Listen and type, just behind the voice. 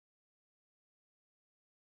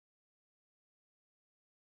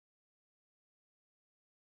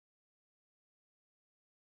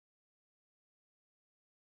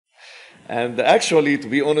And actually, to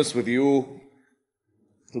be honest with you,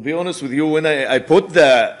 when I put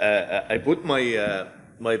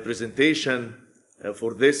my presentation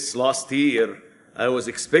for this last year, I was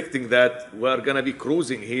expecting that we're gonna be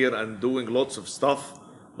cruising here and doing lots of stuff,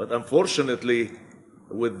 but unfortunately,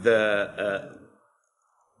 with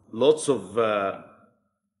lots of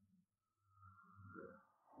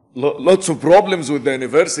problems with the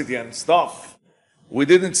university and stuff, we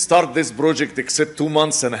didn't start this project except 2.5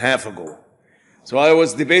 months ago. So I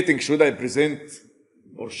was debating, should I present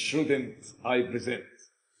or shouldn't I present?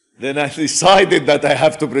 Then I decided that I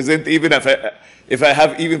have to present even if I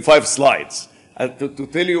have even 5 slides to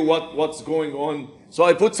tell you what's going on. So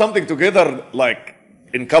I put something together like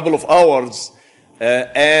in a couple of hours,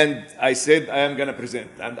 and I said I am going to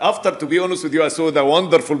present. And after, to be honest with you, I saw the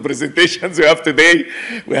wonderful presentations we had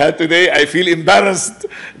today. I feel embarrassed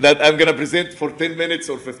that I'm going to present for 10 minutes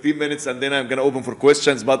or 15 minutes, and then I'm going to open for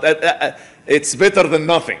questions. But it's better than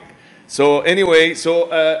nothing. So anyway,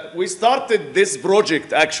 we started this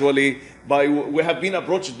project actually we have been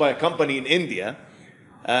approached by a company in India,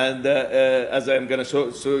 and as I'm going to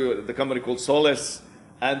show you, the company called Solace.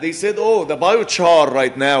 And they said, oh, the biochar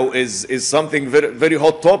right now is something very, very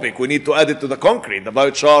hot topic. We need to add it to the concrete. The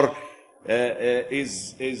biochar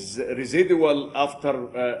is residual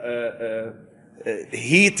after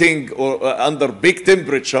heating or under big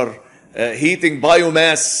temperature, heating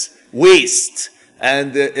biomass waste.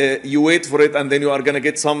 And you wait for it, and then you are going to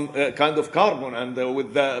get some kind of carbon. And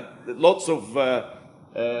with lots of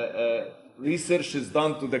research is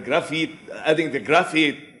done to the graphite, adding the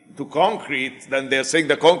graphite to concrete, then they're saying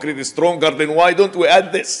the concrete is stronger, then why don't we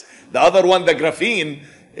add this? The other one, the graphene,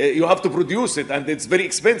 you have to produce it, and it's very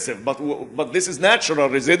expensive, but this is natural,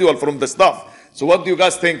 residual from the stuff. So what do you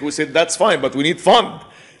guys think? We said, that's fine, but we need fund.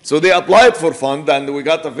 So they applied for fund, and we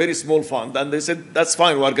got a very small fund, and they said, that's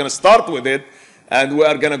fine, we are going to start with it, and we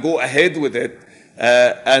are going to go ahead with it,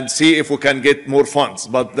 and see if we can get more funds.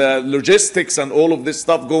 But the logistics and all of this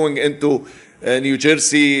stuff going into New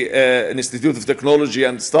Jersey Institute of Technology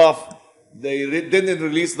and stuff, they didn't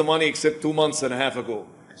release the money except 2.5 months ago.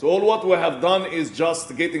 So all what we have done is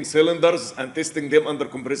just getting cylinders and testing them under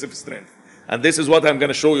compressive strength. And this is what I'm going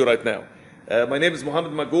to show you right now. My name is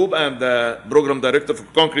Mohamed Mahgoub. I'm the Program Director for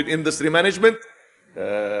Concrete Industry Management.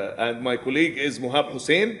 And my colleague is Mohab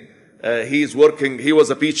Hussein. He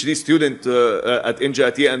was a PhD student at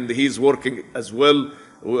NJIT, and he's working as well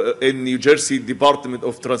in New Jersey Department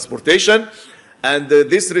of Transportation. And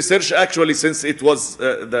this research actually, since it was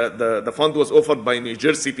the fund was offered by New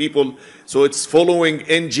Jersey people, so it's following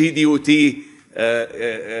NGDOT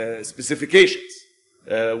specifications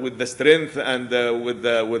with the strength and with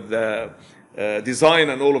the design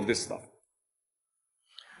and all of this stuff.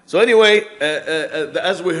 So anyway,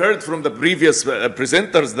 as we heard from the previous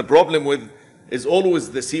presenters, the problem is always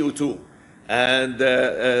the CO2 and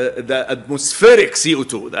the atmospheric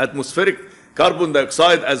CO2, the atmospheric carbon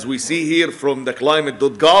dioxide, as we see here from the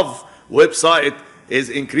climate.gov website, is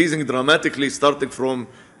increasing dramatically, starting from,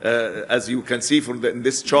 as you can see from in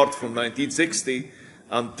this chart, from 1960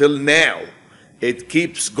 until now. It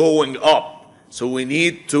keeps going up. So we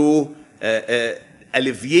need to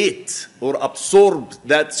alleviate or absorb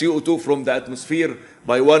that CO2 from the atmosphere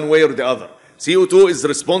by one way or the other. CO2 is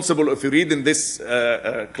responsible, if you read in this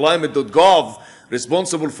climate.gov,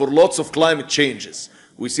 responsible for lots of climate changes.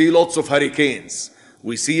 We see lots of hurricanes.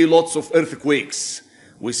 We see lots of earthquakes.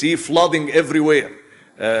 We see flooding everywhere.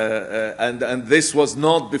 And this was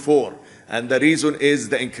not before. And the reason is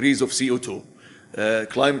the increase of CO2.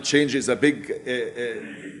 Climate change is a big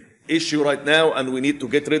issue right now, and we need to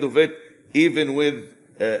get rid of it, even with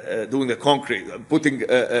doing the concrete, putting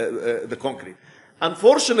the concrete.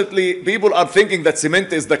 Unfortunately, people are thinking that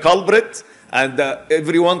cement is the culprit, and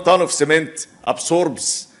every 1 ton of cement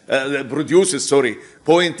produces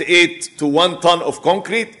 0.8 to 1 ton of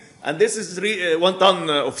concrete, and this is 1 ton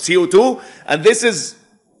of CO2, and this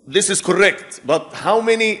is correct. But how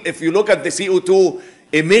many, if you look at the CO2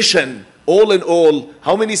 emission, all in all,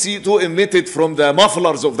 how many CO2 emitted from the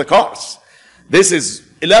mufflers of the cars? This is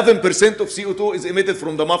 11% of CO2 is emitted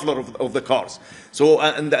from the muffler of the cars. So,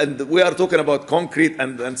 and we are talking about concrete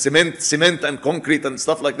and cement and concrete and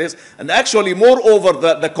stuff like this. And actually, moreover,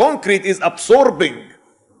 the concrete is absorbing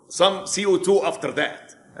some CO2 after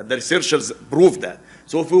that. And the researchers proved that.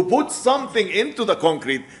 So if we put something into the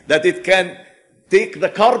concrete that it can take the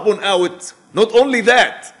carbon out, not only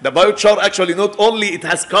that, the biochar actually not only it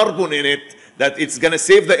has carbon in it, that it's going to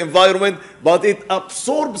save the environment, but it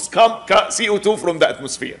absorbs CO2 from the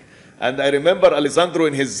atmosphere. And I remember Alessandro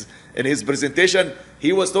in his presentation,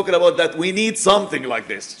 he was talking about that we need something like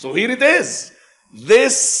this. So here it is.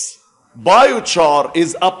 This biochar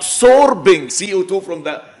is absorbing CO2 from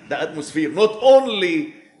the atmosphere, not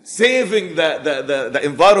only saving the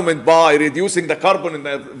environment by reducing the carbon in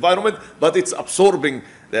the environment, but it's absorbing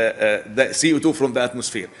the CO2 from the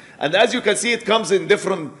atmosphere. And as you can see, it comes in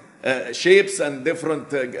different shapes and different,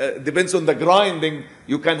 depends on the grinding.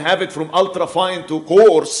 You can have it from ultra fine to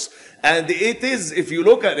coarse. And it is, if you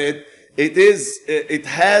look at it, it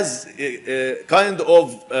has kind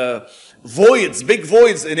of voids, big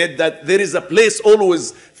voids in it, that there is a place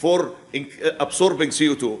always for absorbing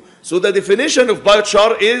CO2. So the definition of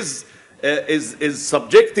biochar is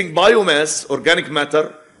subjecting biomass, organic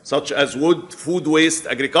matter, such as wood, food waste,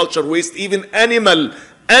 agriculture waste, even animal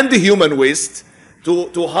and human waste,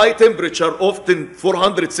 to high temperature, often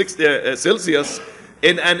 460 Celsius,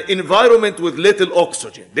 in an environment with little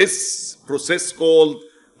oxygen. This process called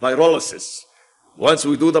pyrolysis. Once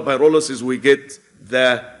we do the pyrolysis, we get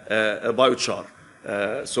the biochar.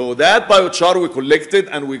 So that biochar we collected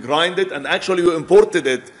and we grind it, and actually we imported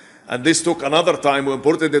it, and this took another time. We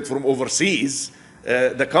imported it from overseas.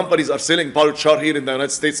 The companies are selling biochar here in the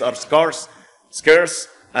United States are scarce,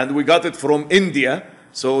 and we got it from India.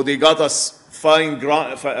 So they got us fine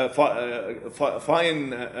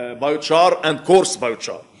biochar and coarse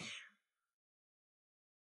biochar.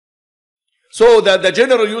 So the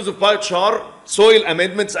general use of biochar, soil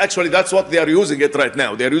amendments, actually that's what they are using it right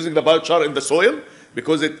now. They are using the biochar in the soil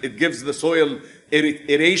because it gives the soil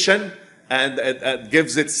aeration and it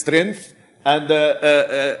gives it strength. And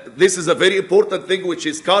this is a very important thing, which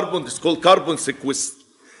is carbon. It's called carbon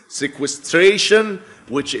sequestration,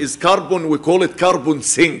 which is carbon, we call it carbon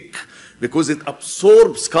sink, because it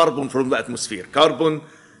absorbs carbon from the atmosphere. Carbon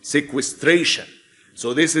sequestration.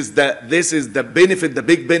 So this is the benefit, the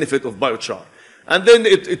big benefit of biochar. And then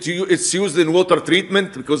it's used in water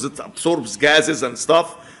treatment because it absorbs gases and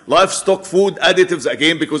stuff. Livestock food additives,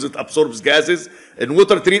 again, because it absorbs gases. In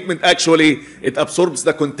water treatment, actually, it absorbs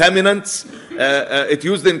the contaminants. It's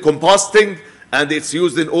used in composting, and it's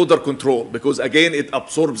used in odor control because, again, it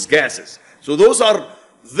absorbs gases. So those are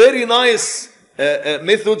very nice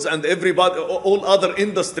methods, and all other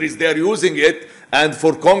industries, they are using it. And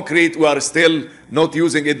for concrete, we are still not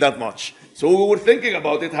using it that much. So we were thinking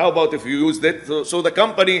about it. How about if you used it? So the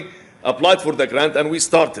company applied for the grant, and we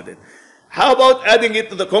started it. How about adding it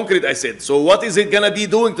to the concrete, I said. So what is it going to be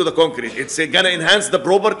doing to the concrete? It's going to enhance the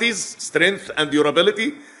properties, strength and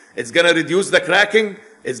durability. It's going to reduce the cracking.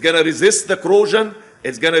 It's going to resist the corrosion.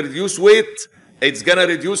 It's going to reduce weight. It's going to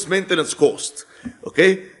reduce maintenance cost.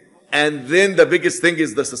 Okay? And then the biggest thing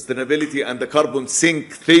is the sustainability and the carbon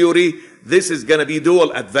sink theory. This is going to be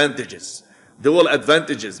dual advantages. Dual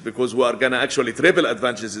advantages, because we are going to actually triple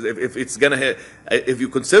advantages. If you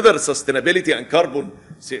consider sustainability and carbon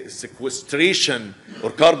sequestration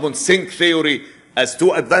or carbon sink theory as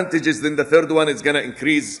two advantages, then the third one is going to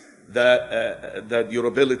increase the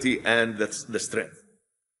durability and the strength.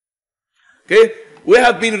 Okay? We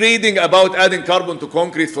have been reading about adding carbon to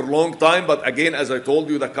concrete for a long time, but again, as I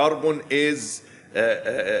told you, the carbon is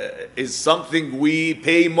something we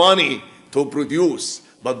pay money to produce.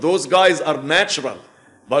 But those guys are natural.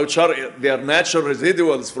 Biochar, they are natural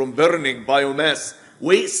residuals from burning biomass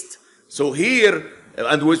waste. So here,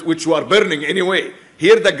 and which we are burning anyway,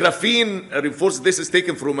 here the graphene reinforced, this is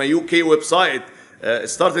taken from a UK website,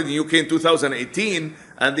 started in UK in 2018,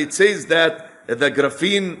 and it says that the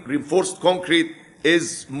graphene reinforced concrete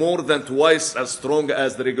is more than twice as strong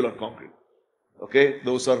as the regular concrete. Okay,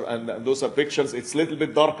 those are pictures. It's a little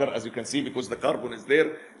bit darker, as you can see, because the carbon is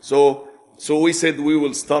there. So we said we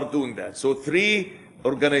will start doing that. So 3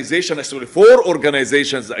 organizations, actually 4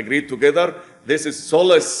 organizations agreed together. This is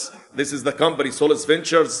Solace. This is the company, Solace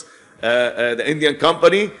Ventures, the Indian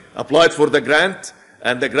company, applied for the grant,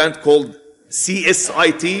 and the grant called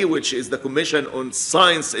CSIT, which is the Commission on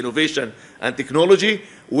Science, Innovation and Technology,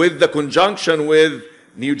 with the conjunction with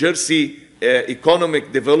New Jersey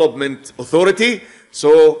Economic Development Authority.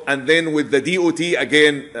 So, and then with the DOT,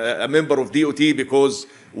 again, a member of DOT, because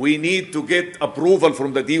we need to get approval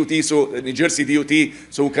from the DOT, so New Jersey DOT,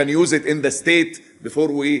 so we can use it in the state before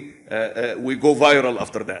we go viral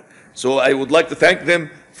after that. So I would like to thank them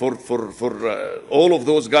for all of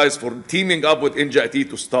those guys for teaming up with NJIT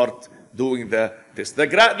to start doing the test. The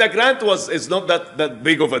grant is not that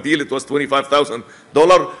big of a deal. It was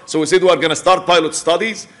 $25,000. So we said we are going to start pilot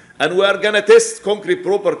studies, and we are going to test concrete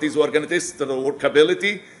properties. We are going to test the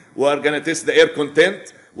workability. We are going to test the air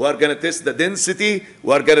content. We are going to test the density.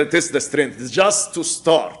 We are going to test the strength. It's just to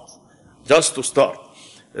start. Just to start.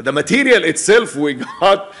 The material itself we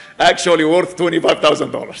got actually worth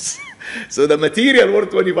 $25,000. So the material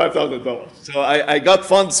worth $25,000. So I got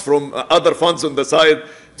funds from other funds on the side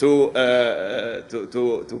to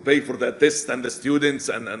pay for the test and the students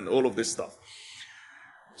and all of this stuff.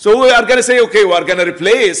 So we are going to say, okay, we are going to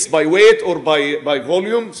replace by weight or by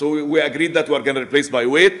volume. So we agreed that we are going to replace by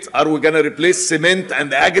weight. Are we going to replace cement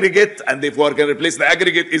and aggregate? And if we are going to replace the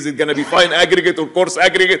aggregate, is it going to be fine aggregate or coarse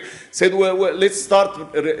aggregate? Said, well, let's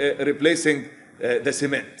start replacing the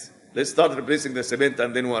cement. Let's start replacing the cement,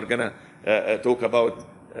 and then we are going to talk about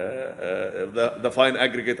the fine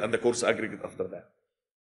aggregate and the coarse aggregate after that.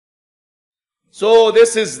 So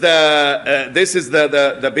this is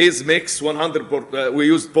the base mix. 100 we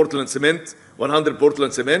used Portland cement, 100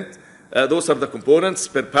 Portland cement. Those are the components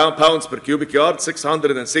per pounds per cubic yard.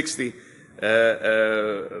 660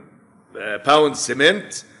 pounds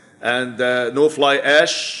cement, and no fly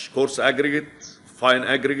ash, coarse aggregate, fine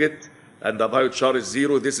aggregate, and the biochar is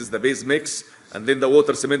 0. This is the base mix, and then the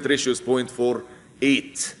water cement ratio is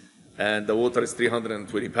 0.48, and the water is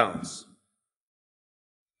 320 pounds.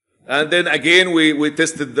 And then again, we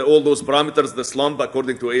tested all those parameters, the slump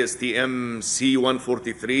according to ASTM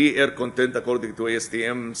C143, air content according to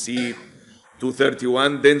ASTM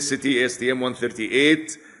C231, density ASTM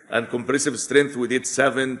 138, and compressive strength we did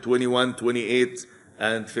 7, 21, 28,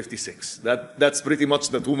 and 56. That's pretty much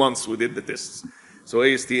the 2 months we did the tests. So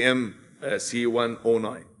ASTM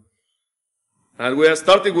C109. And we are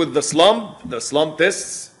starting with the slump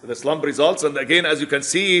tests, the slump results. And again, as you can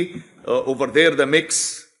see over there, the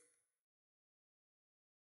mix.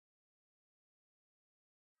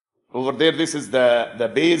 Over there, this is the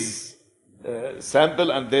base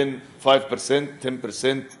sample, and then 5%,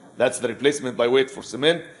 10%. That's the replacement by weight for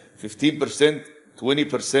cement. 15%,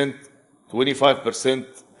 20%,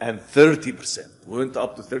 25%, and 30%. We went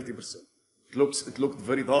up to 30%. It looked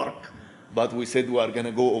very dark, but we said we are going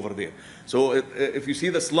to go over there. So if you see,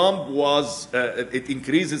 the slump was, it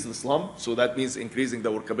increases the slump, so that means increasing the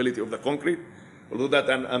workability of the concrete. Although that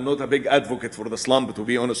I'm not a big advocate for the slump, to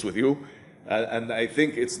be honest with you. And I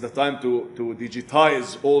think it's the time to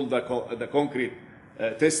digitize all the concrete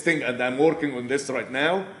testing, and I'm working on this right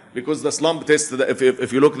now, because the slump test,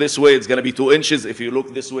 if you look this way, it's going to be 2 inches. If you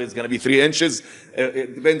look this way, it's going to be 3 inches.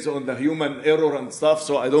 It depends on the human error and stuff,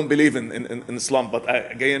 so I don't believe in slump. But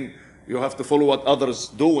again, you have to follow what others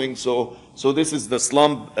doing. So this is the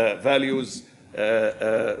slump values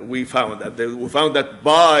we found. We found that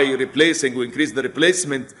by replacing, we increased the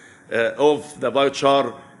replacement of the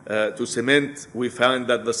biochar to cement. We found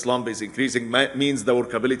that the slump is increasing, means the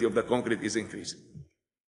workability of the concrete is increasing.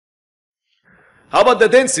 How about the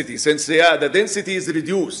density? Since the density is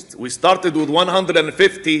reduced, we started with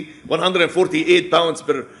 148 pounds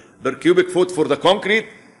per cubic foot for the concrete,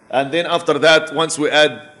 and then after that, once we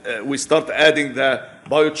start adding the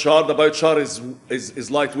biochar. The biochar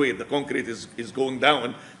is lightweight. The concrete is going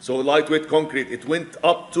down, so lightweight concrete, it went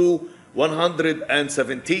up to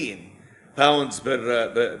 117 pounds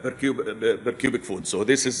per cubic foot. So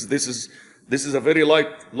this is a very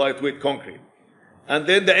lightweight concrete. And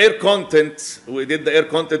then the air content, we did the air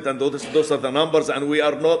content, and those are the numbers, and we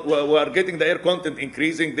are getting the air content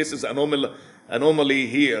increasing. This is anomaly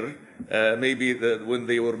here. Maybe when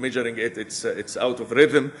they were measuring it, it's out of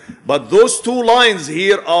rhythm. But those 2 lines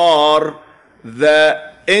here are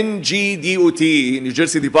the NGDOT, New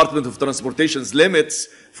Jersey Department of Transportation's limits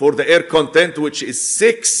for the air content, which is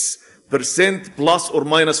 6% plus or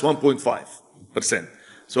minus 1.5%.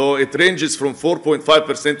 So it ranges from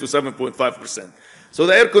 4.5% to 7.5%. So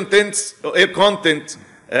the air content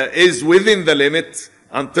is within the limit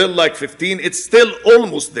until like 15. It's still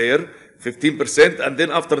almost there, 15%, and then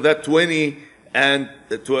after that 20 and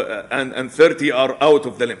 30 are out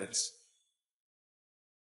of the limits.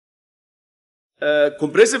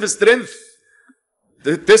 Compressive strength,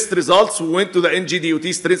 the test results, we went to the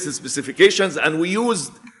NGDOT strength specifications, and we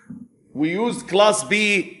used Class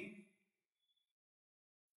B.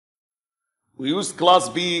 We used Class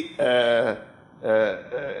B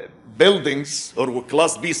buildings, or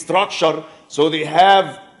Class B structure. So they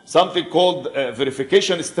have something called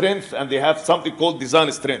verification strength, and they have something called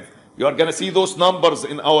design strength. You are going to see those numbers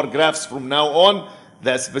in our graphs from now on.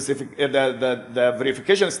 The specific, the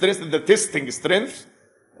verification strength and the testing strength,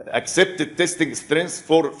 accepted testing strength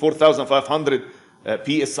for 4,500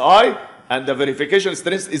 psi, and the verification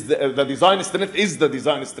strength is the design strength is the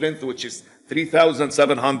design strength, which is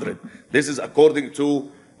 3,700. This is according to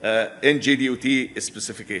NGDOT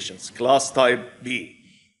specifications, class type B.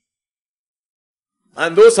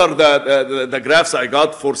 And those are the graphs I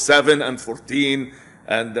got for 7 and 14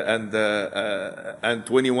 and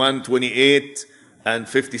 21, 28, and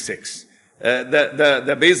 56.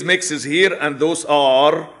 The base mix is here, and those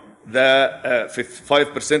are the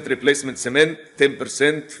 5% replacement cement, 10%,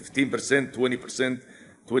 15%, 20%,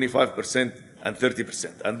 25%, and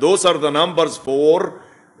 30%. And those are the numbers for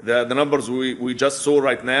the numbers we just saw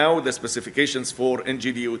right now, the specifications for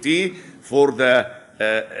NGDOT, for the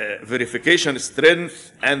verification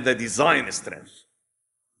strength and the design strength.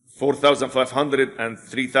 4,500 and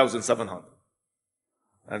 3,700.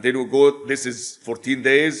 And then we go, this is 14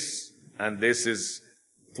 days, and this is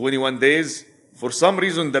 21 days. For some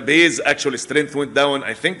reason, the base actually strength went down.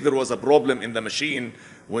 I think there was a problem in the machine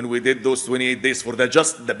when we did those 28 days for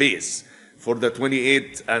just the base, for the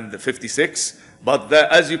 28 and the 56. But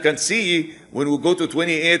as you can see, when we go to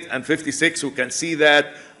 28 and 56, we can see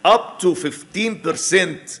that up to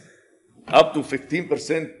 15%,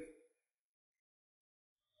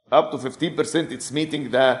 it's meeting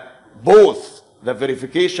both the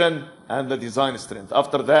verification and the design strength.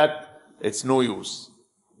 After that, it's no use.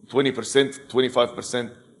 20%,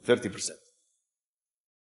 25%, 30%.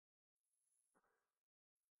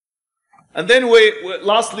 And then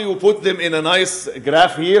lastly, we put them in a nice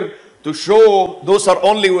graph here to show those are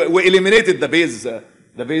only, we eliminated the base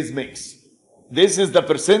mix. This is the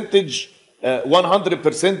percentage,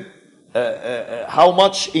 100%, how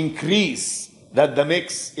much increase that the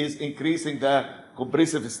mix is increasing the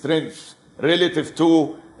compressive strength relative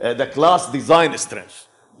to the class design strength.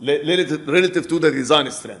 Relative to the design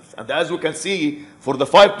strength. And as we can see, for the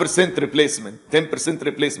 5% replacement, 10%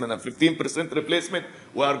 replacement, and 15% replacement,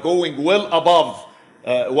 we are going well above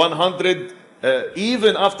 100,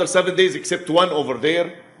 even after 7 days, except one over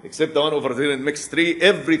there, in mix 3,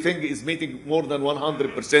 everything is meeting more than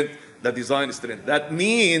 100% the design strength. That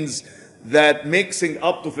means that mixing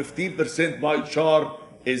up to 15% biochar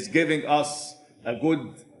is giving us a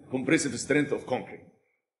good compressive strength of concrete.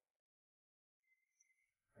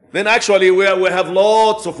 Then actually we have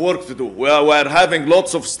lots of work to do. We are having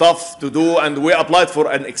lots of stuff to do, and we applied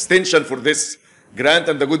for an extension for this grant,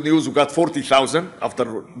 and the good news, we got 40,000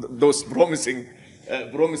 after those promising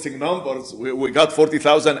numbers. We got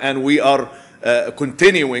 40,000, and we are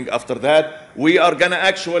continuing after that. We are gonna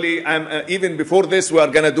actually, even before this, we are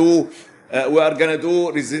gonna do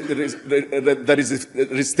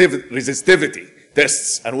resistivity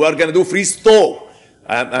tests, and we are gonna do freeze thaw.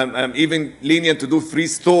 I'm even lenient to do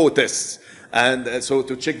freeze thaw tests, and so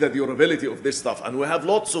to check the durability of this stuff. And we have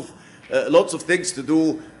lots of things to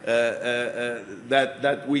do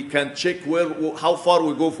that we can check how far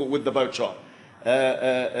we go with the biochar.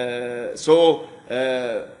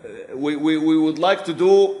 We would like to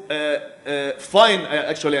do fine.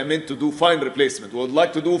 Actually, I meant to do fine replacement. We would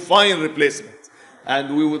like to do fine replacement,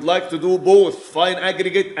 and we would like to do both fine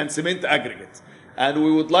aggregate and cement aggregate. And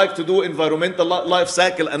we would like to do environmental life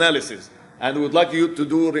cycle analysis, and we would like you to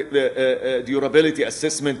do durability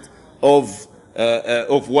assessment of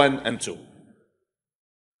 1 and 2.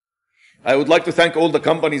 I would like to thank all the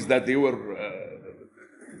companies that they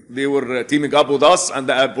were teaming up with us,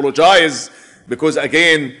 and I apologize because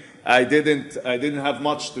again I didn't have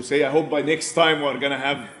much to say. I hope by next time we're gonna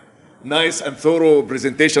have nice and thorough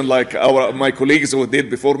presentation like my colleagues who did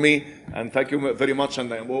before me. And thank you very much,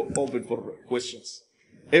 and I'm open for questions,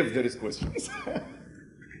 if there is questions.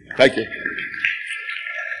 Thank you.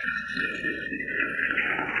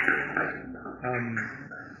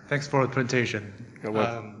 Thanks for the presentation. You're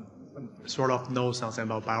welcome. Sort of know something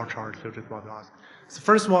about biochar, so just want to ask. So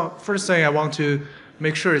first thing I want to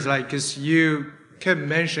make sure is like, because you can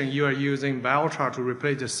mention you are using biochar to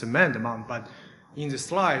replace the cement amount, but in the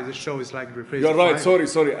slide, the show is like replacing. You're right. Sorry.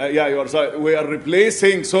 Yeah, you are right. We are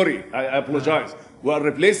replacing. Sorry, I apologize. We are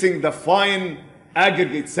replacing the fine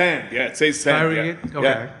aggregate sand. Yeah, it says sand. Aggregate. Yeah.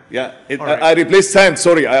 Okay. Yeah. Right. I replaced sand.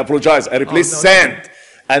 Sorry, I apologize. I replaced sand,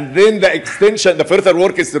 and then the extension, the further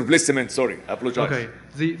work is to replace cement. Sorry, I apologize. Okay.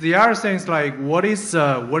 The other thing is like, what is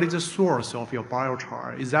the source of your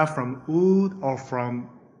biochar? Is that from wood or from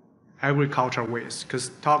agriculture waste? Because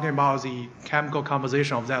talking about the chemical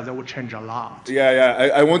composition of that would change a lot. Yeah.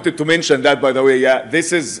 I wanted to mention that, by the way. Yeah,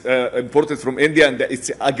 this is imported from India, and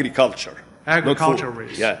it's agriculture. Agriculture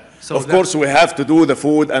waste. Yeah. So of course, we have to do the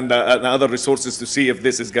food and other resources to see if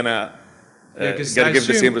this is gonna give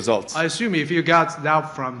the same results. I assume if you got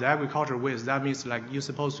that from the agriculture waste, that means like you're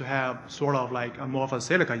supposed to have sort of like amorphous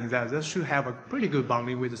silica in that. That should have a pretty good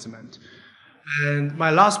bonding with the cement. And my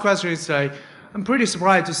last question is like, I'm pretty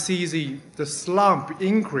surprised to see the slump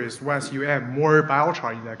increase once you add more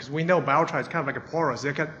biochar in there, because we know biochar is kind of like a porous.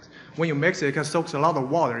 When you mix it, it can soak a lot of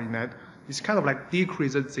water in it. It's kind of like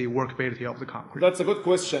decreases the workability of the concrete. That's a good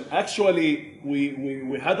question. Actually,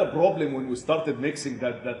 we had a problem when we started mixing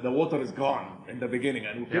that the water is gone in the beginning,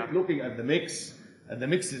 and we kept looking at the mix, and the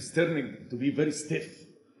mix is turning to be very stiff.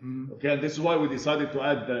 Okay, and this is why we decided to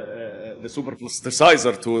add the super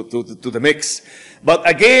plasticizer to the mix. But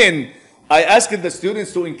again, I asked the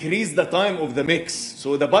students to increase the time of the mix.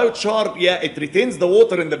 So the biochar, yeah, it retains the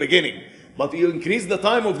water in the beginning, but you increase the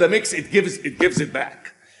time of the mix, it gives it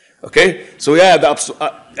back. Okay, so yeah, the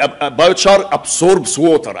biochar absorbs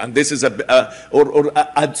water, and this is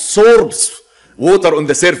absorbs water on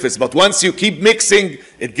the surface. But once you keep mixing,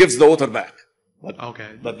 it gives the water back.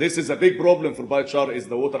 But this is a big problem for biochar, is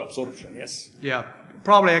the water absorption. Yes. Yeah,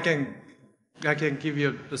 probably I can give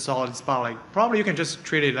you a solid spot. Like probably you can just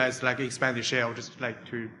treat it as like expanded shell, just like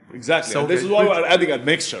to exactly. And this is why we're adding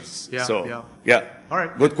admixtures. Yeah. So yeah. All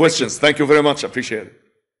right. Good questions. Thank you very much. Appreciate it.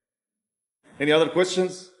 Any other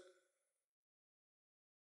questions?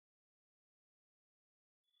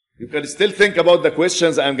 You can still think about the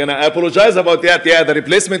questions. I'm going to apologize about that. Yeah, the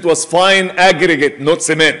replacement was fine aggregate, not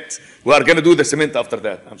cement. We are going to do the cement after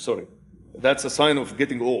that. I'm sorry. That's a sign of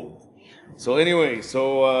getting old. So anyway,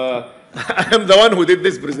 I'm the one who did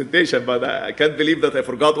this presentation, but I can't believe that I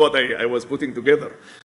forgot what I was putting together.